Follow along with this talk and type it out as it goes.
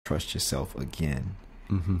trust yourself again.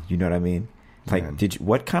 Mm-hmm. You know what I mean? Like, Man.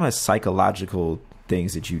 what kind of psychological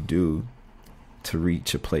things did you do to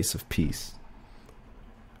reach a place of peace?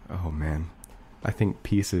 Oh man, I think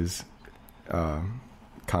peace is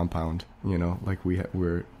compound. You know, like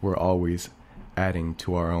we're always adding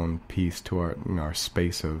to our own peace, to our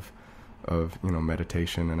space of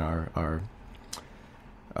meditation and our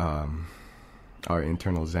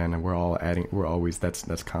internal zen, and we're always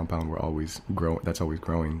that's compound. We're always that's always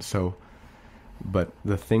growing. So, but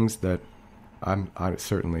the things that I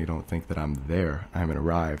certainly don't think that I'm there. I haven't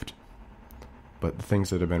arrived. But the things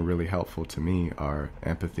that have been really helpful to me are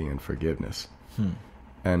empathy and forgiveness.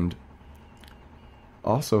 And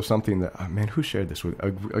also something that, man, who shared this with? A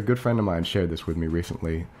good friend of mine shared this with me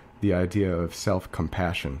recently, the idea of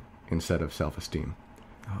self-compassion instead of self-esteem.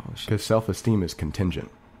 Oh, shit. Because self-esteem is contingent.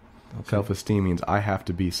 Okay. Self-esteem means I have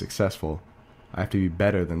to be successful. I have to be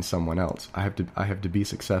better than someone else. I have to be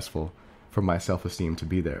successful for my self-esteem to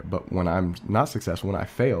be there. But when I'm not successful, when I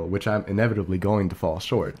fail, which I'm inevitably going to fall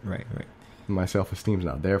short, Right. my self-esteem's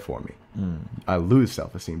not there for me. I lose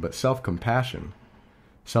self-esteem. But self-compassion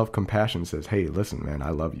says, hey, listen, man,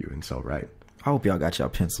 I love you, and it's all right. I hope y'all got y'all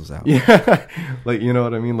pencils out. Yeah. Like, you know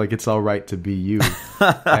what I mean? Like, it's all right to be you.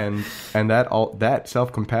 and that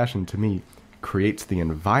self-compassion to me creates the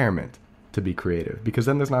environment to be creative, because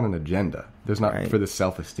then there's not an agenda. There's not for the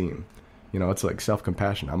self-esteem. You know, it's like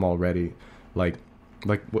self-compassion. I'm already like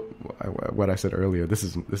what I said earlier. This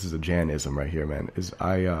is a Janism right here, man. Is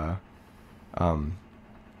I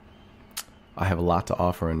have a lot to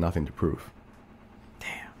offer and nothing to prove.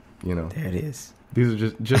 Damn. You know, There it is. these are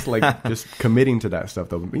just like just committing to that stuff,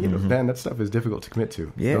 though. You know, man, that stuff is difficult to commit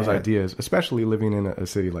to. Yeah. Those ideas, especially living in a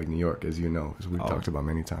city like New York, as you know, as we've talked about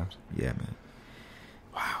many times. Yeah, man.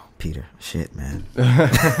 Wow, Peter. Shit, man.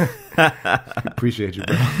 Appreciate you,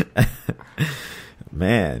 bro.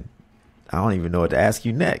 Man, I don't even know what to ask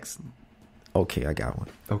you next. Okay, I got one.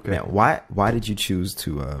 Okay. Man, why did you choose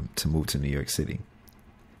to move to New York City?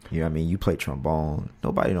 You know what I mean? You play trombone.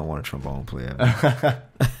 Nobody don't want a trombone player.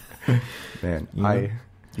 Man,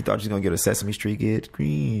 you thought you was going to get a Sesame Street gig?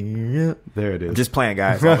 There it is. I'm just playing,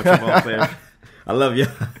 guys. I'm a trombone player. I love you.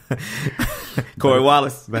 Corey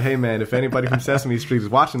Wallace. But hey, man, if anybody from Sesame Street is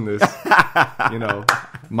watching this, you know,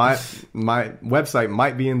 my website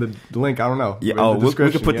might be in the link. I don't know. Yeah, we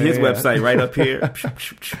can put his website right up here.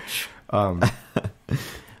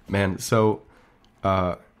 Man, so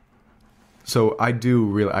I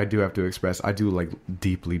do have to express, I do like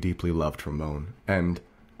deeply love trombone, and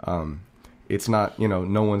it's not, you know,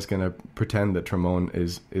 no one's gonna pretend that trombone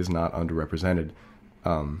is not underrepresented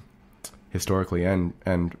historically and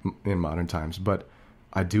in modern times, but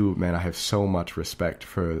I do, man, I have so much respect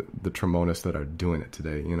for the trombonists that are doing it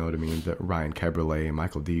today. You know what I mean? That Ryan Cabriolet,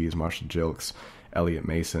 Michael Dees, Marshall Gilks, Elliot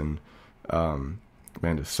Mason, man,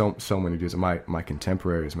 there's so many dudes. My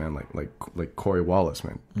contemporaries, man, like Corey Wallace,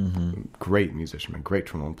 man, great musician, man, great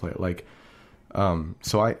trombone player. Like,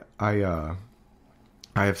 so I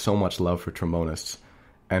have so much love for trombonists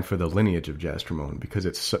and for the lineage of jazz trombone, because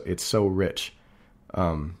it's so rich,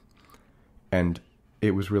 and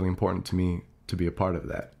it was really important to me to be a part of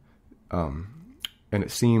that. And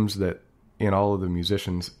it seems that in all of the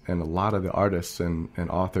musicians and a lot of the artists and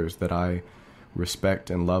authors that I respect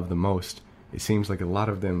and love the most, it seems like a lot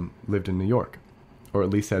of them lived in New York, or at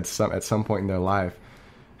least had at some point in their life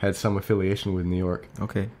had some affiliation with New York.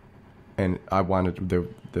 Okay. And I wanted,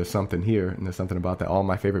 there's something here, and there's something about that. All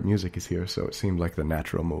my favorite music is here, so it seemed like the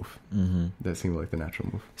natural move. That seemed like the natural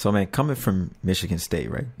move. So, man, coming from Michigan State,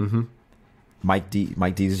 right? Mike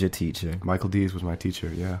Dees is your teacher. Michael Dees was my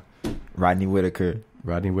teacher, yeah. Rodney Whitaker.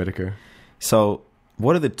 So,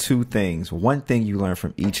 what are the one thing you learned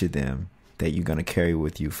from each of them that you're going to carry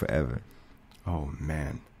with you forever? Oh,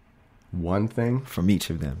 man. One thing? From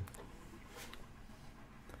each of them.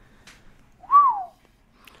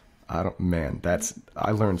 I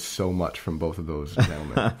learned so much from both of those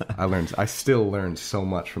gentlemen. I still learn so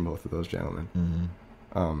much from both of those gentlemen.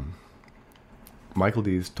 Michael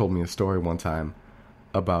Dees told me a story one time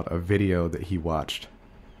about a video that he watched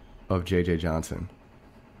of J.J. Johnson.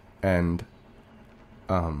 And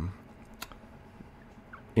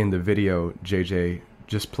in the video, J.J.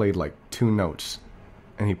 just played like two notes.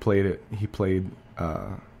 And he played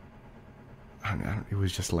it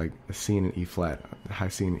was just like a C and an E flat, a high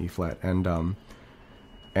C and an E flat.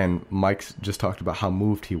 And Mike's just talked about how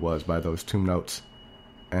moved he was by those two notes.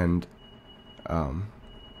 And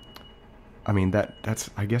I mean,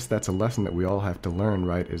 I guess that's a lesson that we all have to learn,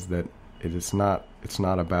 right? Is that it's not so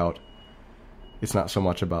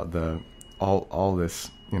much about all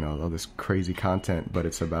this, you know, all this crazy content, but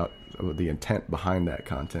it's about the intent behind that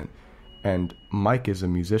content. And Mike is a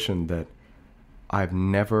musician that I've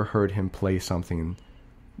never heard him play something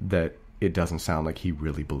that it doesn't sound like he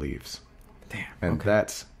really believes. Damn. And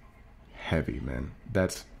that's heavy, man.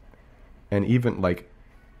 And even like,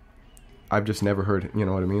 I've just never heard, you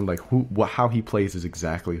know what I mean? Like how he plays is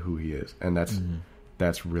exactly who he is. And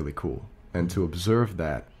that's really cool. And to observe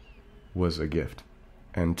that was a gift.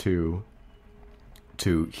 And to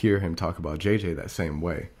hear him talk about JJ that same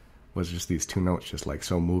way was just these two notes, just like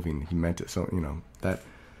so moving. He meant it. So, you know,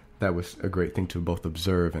 that was a great thing to both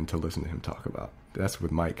observe and to listen to him talk about. That's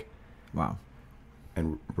with Mike. Wow.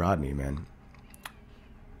 And Rodney, man.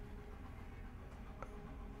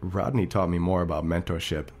 Rodney taught me more about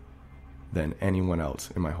mentorship than anyone else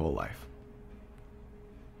in my whole life.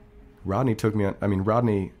 Rodney took me on, I mean,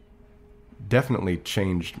 Rodney definitely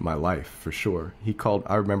changed my life for sure.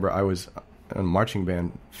 I remember I was on a marching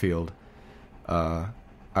band field.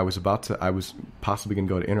 I was possibly going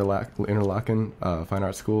to go to Interlaken Fine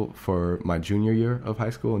Arts School for my junior year of high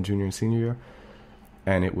school and junior and senior year.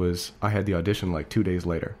 And I had the audition like 2 days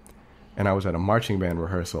later. And I was at a marching band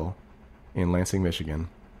rehearsal in Lansing, Michigan.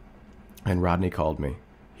 And Rodney called me.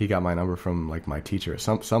 He got my number from like my teacher,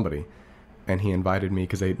 somebody. And he invited me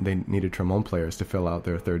because they needed trombone players to fill out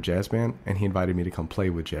their third jazz band. And he invited me to come play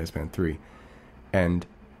with Jazz Band 3. And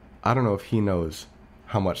I don't know if he knows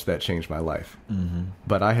how much that changed my life. Mm-hmm.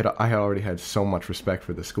 But I had already had so much respect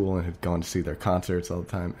for the school and had gone to see their concerts all the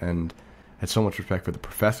time and had so much respect for the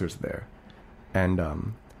professors there. And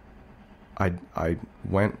I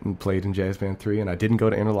went and played in Jazz Band 3, and I didn't go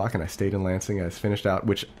to Interlochen. I stayed in Lansing. I finished out,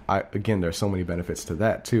 which again, there's so many benefits to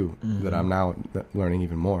that too, that I'm now learning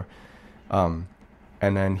even more. And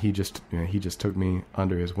then he just took me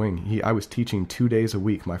under his wing. I was teaching 2 days a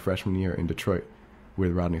week my freshman year in Detroit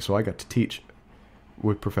with Rodney, so I got to teach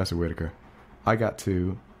with Professor Whitaker. I got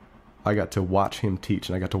to watch him teach,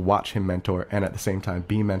 and I got to watch him mentor, and at the same time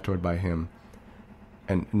be mentored by him.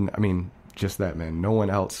 And I mean, just that, man. No one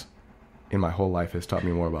else in my whole life has taught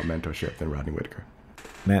me more about mentorship than Rodney Whitaker.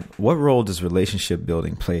 Man, what role does relationship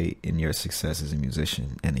building play in your success as a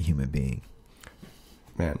musician and a human being?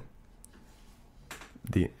 Man,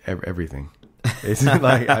 everything. It's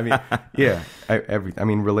like, I mean, yeah, I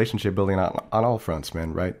mean, relationship building on all fronts,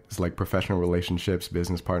 man, right? It's like professional relationships,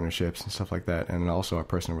 business partnerships, and stuff like that. And also our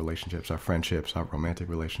personal relationships, our friendships, our romantic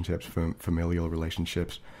relationships, familial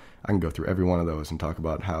relationships. I can go through every one of those and talk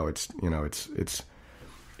about how it's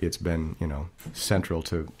been, you know, central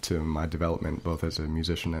to my development, both as a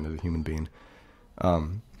musician and as a human being.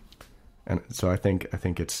 And so I think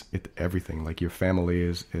it's everything. Like your family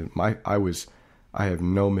is I have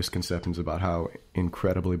no misconceptions about how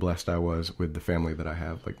incredibly blessed I was with the family that I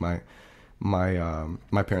have. Like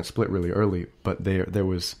my parents split really early, but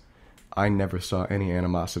I never saw any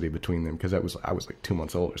animosity between them because I was like 2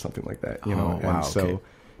 months old or something like that, you know. Wow, and so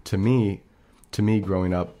to me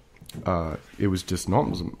growing up, it was just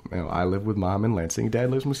normal. You know, I live with mom in Lansing,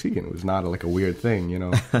 dad lives in Muskegon. It was not like a weird thing, you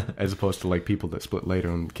know, as opposed to like people that split later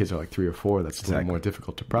and kids are like 3 or 4. That's a little more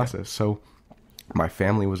difficult to process. Yeah. So my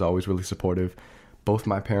family was always really supportive. Both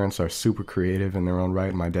my parents are super creative in their own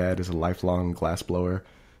right. My dad is a lifelong glass blower.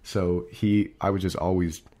 So I was just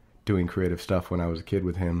always doing creative stuff when I was a kid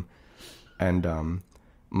with him. And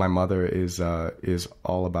my mother is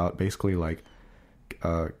all about basically like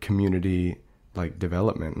community like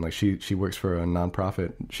development. Like she works for a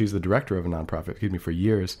nonprofit. She's the director of a nonprofit, for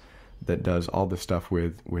years, that does all this stuff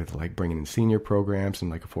with like bringing in senior programs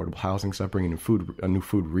and like affordable housing stuff, bringing in a new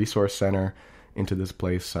food resource center into this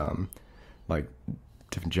place, like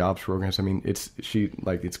different jobs programs. I mean,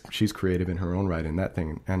 she's creative in her own right in that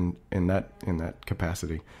thing and in that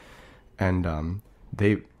capacity. And they,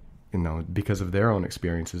 you know, because of their own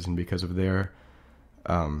experiences and because of their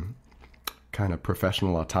kind of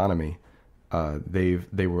professional autonomy,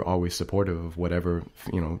 they were always supportive of whatever,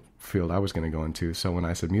 you know, field I was going to go into. So when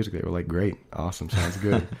I said music, they were like, "Great, awesome, sounds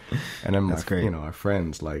good." And then you know, our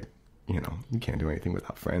friends, like, you know, you can't do anything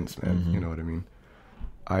without friends, man. Mm-hmm. You know what I mean?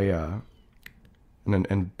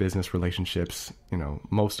 And business relationships, you know,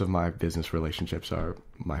 most of my business relationships are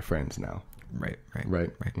my friends now. Right.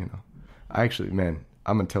 You know, I actually, man,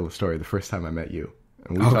 I'm gonna tell a story. The first time I met you,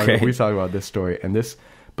 and we talk about this story,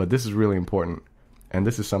 but this is really important, and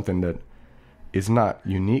this is something that is not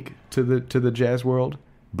unique to the jazz world,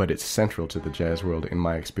 but it's central to the jazz world in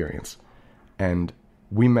my experience. And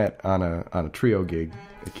we met on a trio gig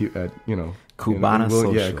at you know, Cubana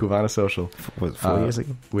Social. Yeah, Cubana Social. Was 4 years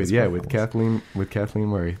ago? With Kathleen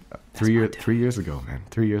Murray. 3 years ago, man.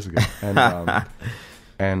 3 years ago.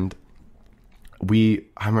 And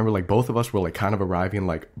I remember like both of us were like kind of arriving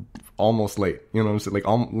like almost late, you know what I'm saying?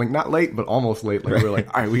 Like not late, but almost late. Like we were like,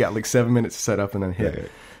 all right, we got like 7 minutes to set up and then hit. Right.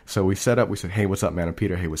 So we set up, we said, hey, what's up, man? I'm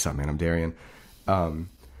Peter. Hey, what's up, man? I'm Darian. And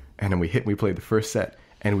then we played the first set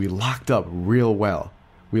and we locked up real well.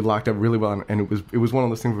 And it was one of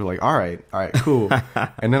those things where we're like, all right, cool.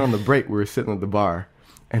 And then on the break, we were sitting at the bar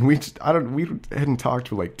and we hadn't talked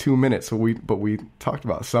for like 2 minutes. But we talked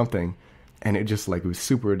about something. And it just like, it was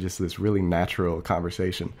super, just this really natural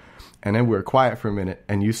conversation. And then we were quiet for a minute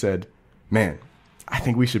and you said, man, I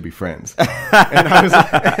think we should be friends. And I was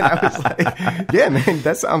like, yeah, man,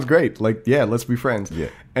 that sounds great. Like, yeah, let's be friends. Yeah.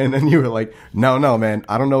 And then you were like, no, man,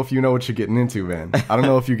 I don't know if you know what you're getting into, man. I don't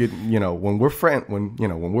know if you get, when we're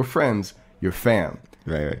friends, you're fam.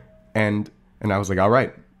 Right. And I was like, all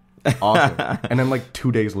right. Awesome. And then like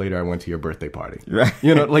 2 days later, I went to your birthday party. Right.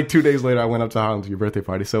 Like 2 days later, I went up to Harlem to your birthday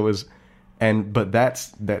party. So it was, but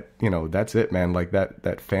that's it, man. Like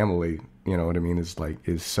that family, you know what I mean,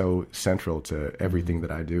 is so central to everything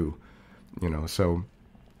that I do, so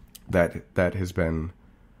that's been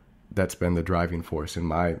the driving force in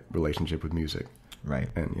my relationship with music. Right.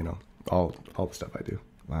 And, all the stuff I do.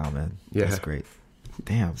 Wow, man. Yeah. That's great.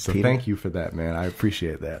 Damn. So Peter, thank you for that, man. I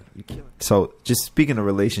appreciate that. So just speaking of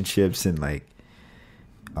relationships and like,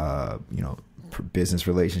 business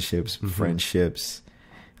relationships, friendships,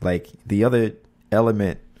 like the other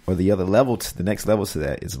element or the other level to the next level to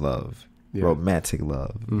that is love, romantic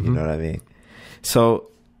love. You know what I mean? So,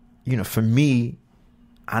 for me,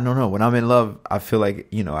 I don't know. When I'm in love, I feel like,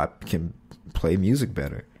 I can play music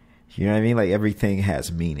better. You know what I mean? Like everything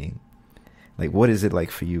has meaning. Like, what is it like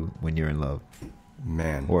for you when you're in love?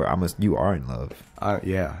 Man. Or you are in love.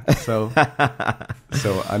 Yeah. So,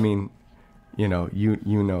 I mean,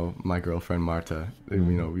 my girlfriend, Marta,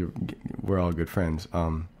 we're all good friends.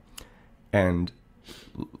 And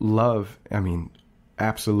love, I mean,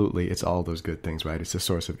 absolutely, it's all those good things, right? It's a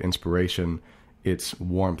source of inspiration. It's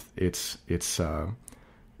warmth. It's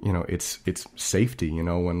safety,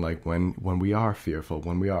 when we are fearful,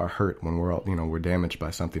 when we are hurt, when we're all, we're damaged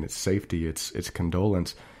by something, it's safety, it's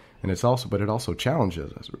condolence. And it also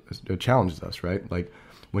challenges us, right? Like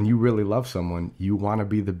when you really love someone, you want to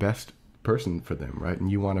be the best person for them, right?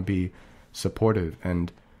 And you want to be supportive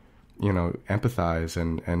and, empathize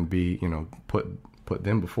and be, put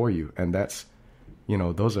them before you. And that's,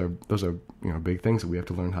 those are big things that we have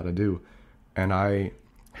to learn how to do. And I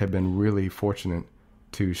have been really fortunate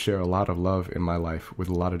to share a lot of love in my life with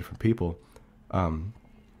a lot of different people,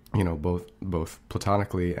 both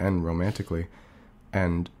platonically and romantically.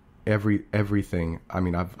 And everything, I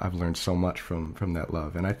mean, I've learned so much from that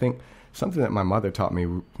love. And I think something that my mother taught me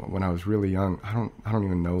when I was really young, I don't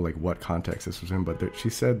even know like what context this was in, but she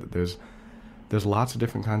said that there's lots of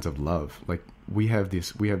different kinds of love. Like we have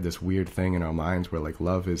this weird thing in our minds where like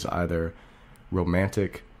love is either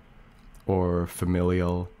romantic or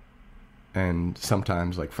familial and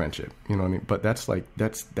sometimes like friendship, you know what I mean? But that's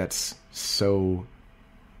so,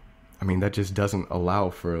 I mean, that just doesn't allow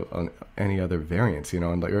for any other variants,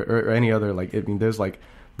 and like, or any other, like, I mean, there's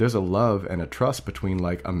a love and a trust between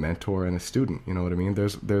like a mentor and a student, you know what I mean?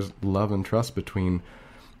 There's love and trust between,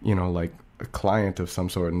 like a client of some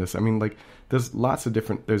sort. And this, I mean, like there's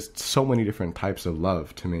so many different types of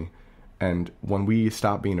love to me. And when we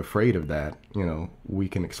stop being afraid of that, we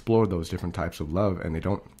can explore those different types of love, and they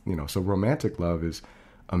don't, so romantic love is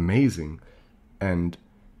amazing.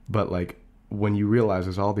 But like, when you realize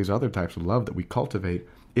there's all these other types of love that we cultivate,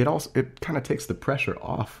 it kind of takes the pressure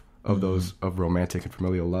off of those of romantic and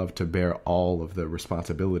familial love to bear all of the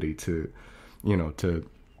responsibility to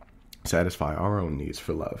satisfy our own needs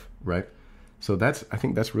for love, right? So I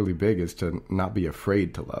think that's really big, is to not be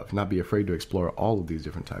afraid to love, not be afraid to explore all of these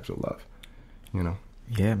different types of love,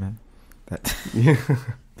 Yeah, man.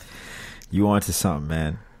 You on to something,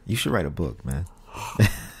 man. You should write a book, man.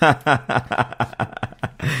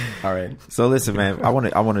 All right. So listen, man, I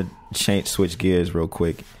want to switch gears real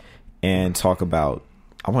quick and talk about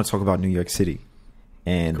New York City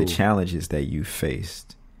and the challenges that you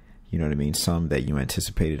faced. You know what I mean? Some that you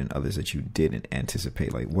anticipated and others that you didn't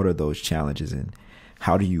anticipate. Like, what are those challenges and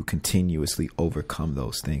how do you continuously overcome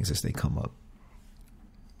those things as they come up?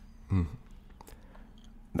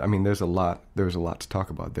 I mean, there's a lot to talk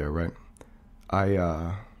about there, right?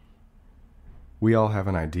 We all have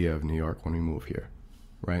an idea of New York when we move here,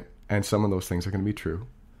 right? And some of those things are going to be true,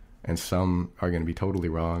 and some are going to be totally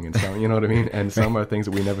wrong, and some, you know what I mean? And some are things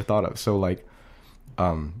that we never thought of. So like,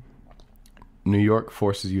 New York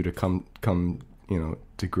forces you to come,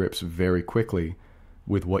 to grips very quickly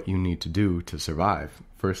with what you need to do to survive.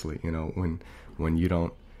 Firstly, when you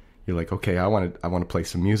don't, you're like, okay, I want to play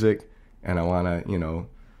some music, and I want to, you know,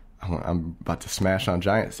 I'm about to smash on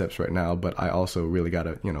Giant Steps right now, but I also really got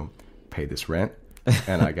to, you know, pay this rent,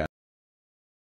 and I got